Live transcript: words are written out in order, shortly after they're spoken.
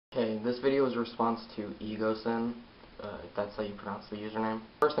This video is a response to EGoesin, if that's how you pronounce the username.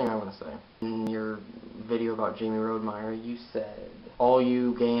 First thing I want to say, in your video about Jamey Rodemeyer, you said, all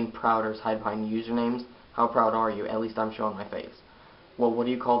you gay and prouders hide behind usernames. How proud are you? At least I'm showing my face. Well, what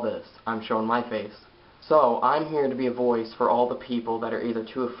do you call this? I'm showing my face. So, I'm here to be a voice for all the people that are either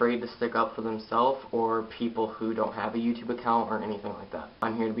too afraid to stick up for themselves or people who don't have a YouTube account or anything like that.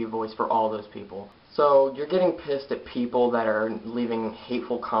 I'm here to be a voice for all those people. So, you're getting pissed at people that are leaving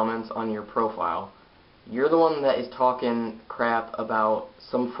hateful comments on your profile. You're the one that is talking crap about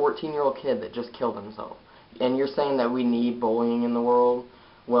some 14-year-old kid that just killed himself. And you're saying that we need bullying in the world.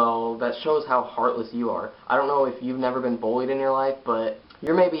 Well, that shows how heartless you are. I don't know if you've never been bullied in your life, but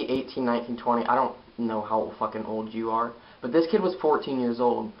you're maybe 18, 19, 20. I don't know how fucking old you are. But this kid was 14 years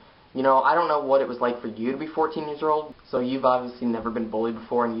old. You know, I don't know what it was like for you to be 14 years old, so you've obviously never been bullied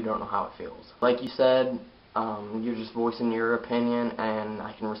before and you don't know how it feels. Like you said, you're just voicing your opinion, and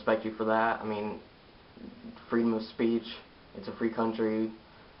I can respect you for that. I mean, freedom of speech, it's a free country,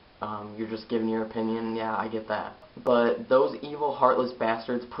 you're just giving your opinion, yeah, I get that. But those evil, heartless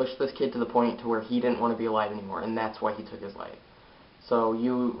bastards pushed this kid to the point to where he didn't want to be alive anymore, and that's why he took his life. So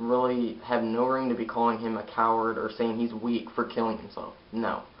you really have no room to be calling him a coward or saying he's weak for killing himself.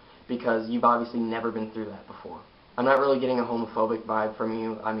 No. Because you've obviously never been through that before. I'm not really getting a homophobic vibe from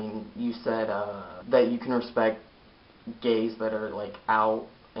you. I mean, you said that you can respect gays that are, like, out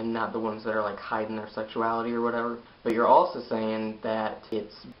and not the ones that are, like, hiding their sexuality or whatever. But you're also saying that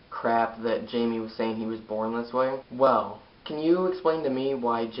it's crap that Jamey was saying he was born this way. Well, can you explain to me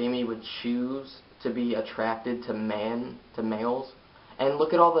why Jamey would choose to be attracted to males? And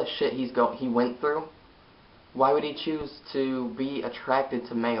look at all the shit he went through. Why would he choose to be attracted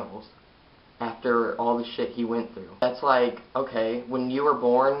to males after all the shit he went through? That's like, okay, when you were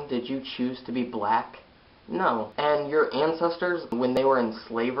born, did you choose to be black? No. And your ancestors, when they were in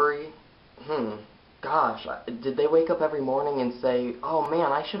slavery, gosh, did they wake up every morning and say, oh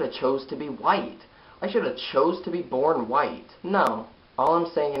man, I should have chose to be white. I should have chose to be born white. No. All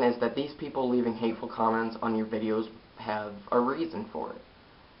I'm saying is that these people leaving hateful comments on your videos have a reason for it.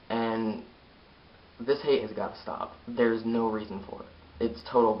 And this hate has got to stop. There's no reason for it. It's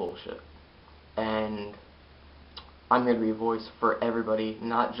total bullshit. And I'm here to be a voice for everybody,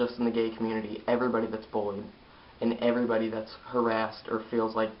 not just in the gay community, everybody that's bullied, and everybody that's harassed or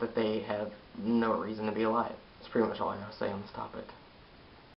feels like that they have no reason to be alive. That's pretty much all I gotta say on this topic.